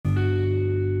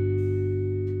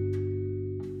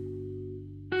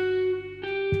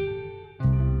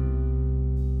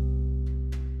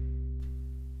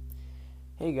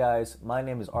Hey guys, my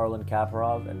name is Arlan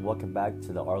Kapparov and welcome back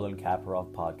to the Arlan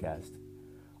Kapparov podcast.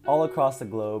 All across the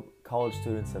globe, college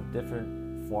students have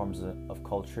different forms of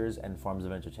cultures and forms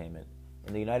of entertainment.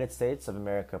 In the United States of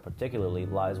America particularly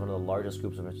lies one of the largest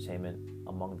groups of entertainment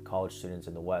among college students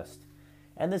in the West,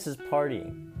 and this is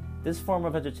partying. This form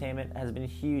of entertainment has been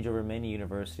huge over many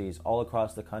universities all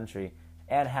across the country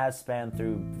and has spanned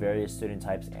through various student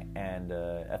types and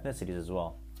ethnicities as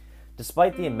well.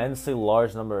 Despite the immensely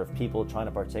large number of people trying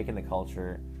to partake in the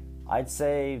culture, I'd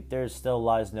say there still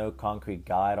lies no concrete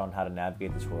guide on how to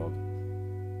navigate this world.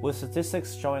 With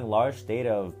statistics showing large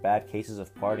data of bad cases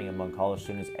of partying among college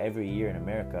students every year in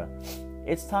America,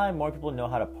 it's time more people know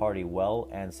how to party well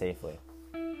and safely.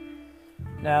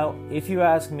 Now, if you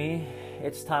ask me,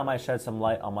 it's time I shed some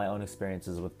light on my own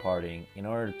experiences with partying in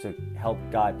order to help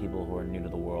guide people who are new to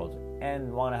the world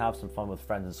and want to have some fun with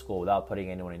friends in school without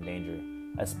putting anyone in danger,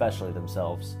 especially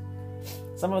themselves.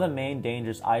 Some of the main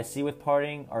dangers I see with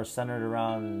partying are centered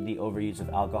around the overuse of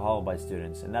alcohol by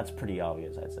students, and that's pretty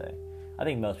obvious, I'd say. I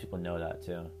think most people know that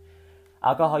too.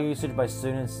 Alcohol usage by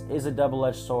students is a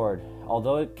double-edged sword.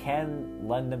 Although it can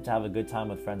lend them to have a good time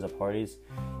with friends at parties,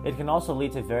 it can also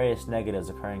lead to various negatives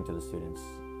occurring to the students.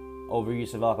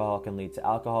 Overuse of alcohol can lead to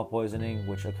alcohol poisoning,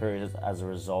 which occurs as a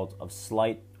result of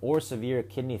slight or severe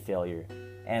kidney failure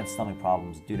and stomach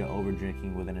problems due to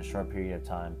overdrinking within a short period of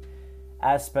time,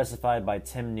 as specified by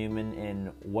Tim Newman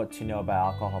in What to Know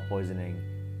About Alcohol Poisoning,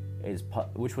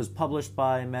 which was published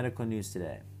by Medical News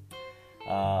Today.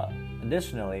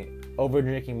 Additionally,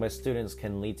 overdrinking by students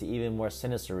can lead to even more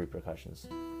sinister repercussions.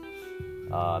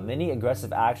 Many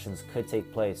aggressive actions could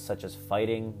take place, such as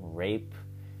fighting, rape,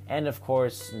 and of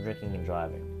course, drinking and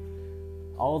driving.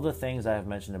 All of the things I have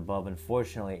mentioned above,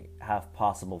 unfortunately, have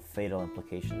possible fatal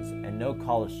implications, and no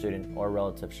college student or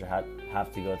relative should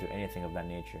have to go through anything of that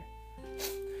nature.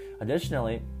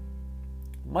 Additionally,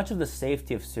 much of the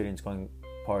safety of students going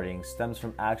partying stems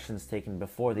from actions taken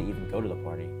before they even go to the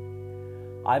party.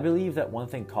 I believe that one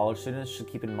thing college students should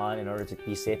keep in mind in order to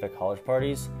be safe at college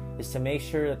parties is to make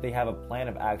sure that they have a plan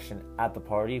of action at the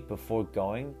party before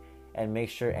going and make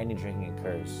sure any drinking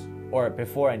occurs, or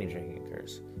before any drinking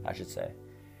occurs, I should say.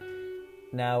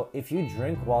 Now, if you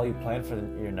drink while you plan for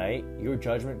your night, your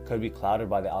judgment could be clouded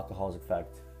by the alcohol's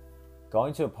effect.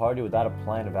 Going to a party without a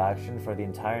plan of action for the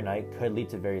entire night could lead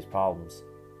to various problems.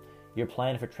 Your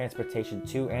plan for transportation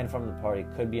to and from the party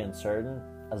could be uncertain,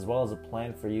 as well as a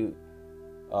plan for you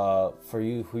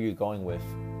who you're going with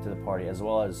to the party, as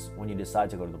well as when you decide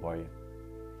to go to the party.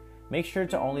 Make sure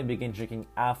to only begin drinking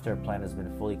after a plan has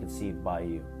been fully conceived by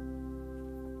you.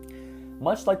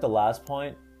 Much like the last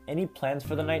point, any plans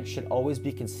for the night should always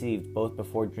be conceived both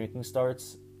before drinking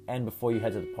starts and before you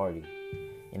head to the party.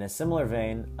 In a similar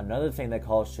vein, another thing that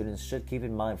college students should keep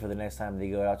in mind for the next time they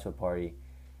go out to a party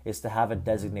is to have a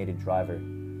designated driver.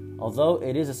 Although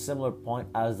it is a similar point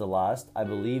as the last, I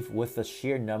believe with the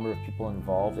sheer number of people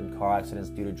involved in car accidents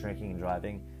due to drinking and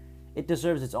driving, it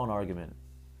deserves its own argument.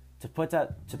 To put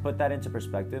that into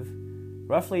perspective,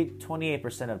 roughly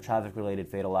 28% of traffic-related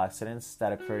fatal accidents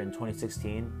that occurred in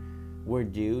 2016 were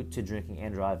due to drinking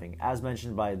and driving, as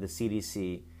mentioned by the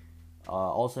CDC,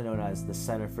 also known as the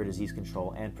Center for Disease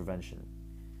Control and Prevention.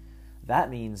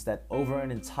 That means that over an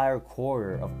entire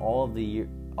quarter of all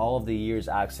of the year's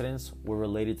accidents were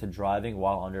related to driving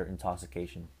while under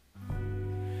intoxication.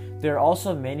 There are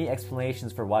also many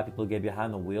explanations for why people get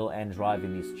behind the wheel and drive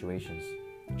in these situations.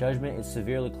 Judgment is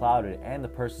severely clouded and the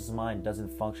person's mind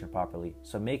doesn't function properly,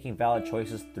 so making valid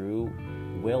choices through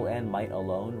will and might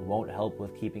alone won't help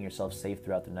with keeping yourself safe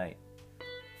throughout the night.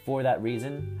 For that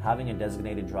reason, having a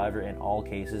designated driver in all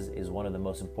cases is one of the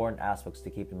most important aspects to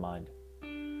keep in mind.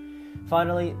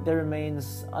 Finally, there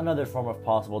remains another form of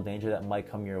possible danger that might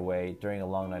come your way during a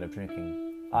long night of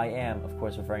drinking. I am, of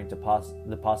course, referring to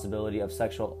the possibility of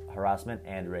sexual harassment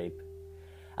and rape.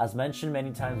 As mentioned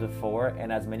many times before,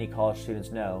 and as many college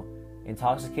students know,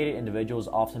 intoxicated individuals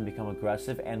often become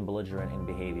aggressive and belligerent in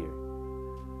behavior.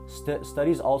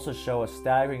 Studies also show a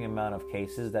staggering amount of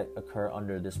cases that occur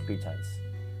under this pretense.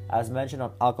 As mentioned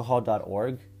on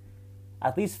alcohol.org,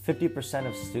 at least 50%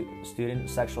 of student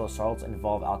sexual assaults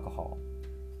involve alcohol.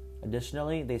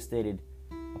 Additionally, they stated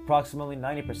approximately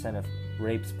 90% of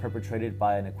rapes perpetrated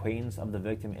by an acquaintance of the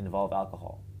victim involve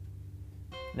alcohol.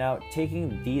 Now,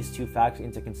 taking these two facts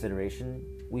into consideration,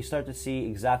 we start to see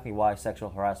exactly why sexual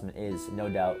harassment is, no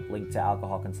doubt, linked to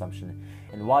alcohol consumption,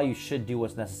 and why you should do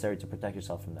what's necessary to protect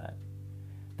yourself from that.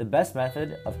 The best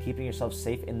method of keeping yourself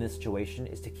safe in this situation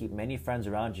is to keep many friends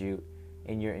around you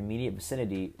in your immediate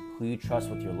vicinity who you trust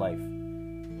with your life.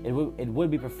 It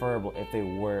would be preferable if they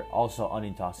were also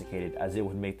unintoxicated, as it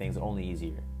would make things only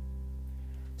easier.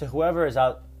 To whoever is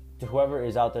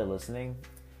out there listening,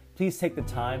 please take the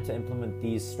time to implement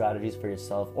these strategies for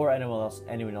yourself or anyone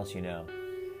else you know.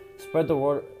 Spread the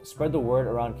word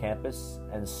around campus,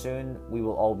 and soon we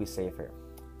will all be safer.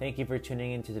 Thank you for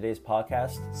tuning in to today's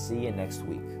podcast. See you next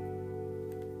week.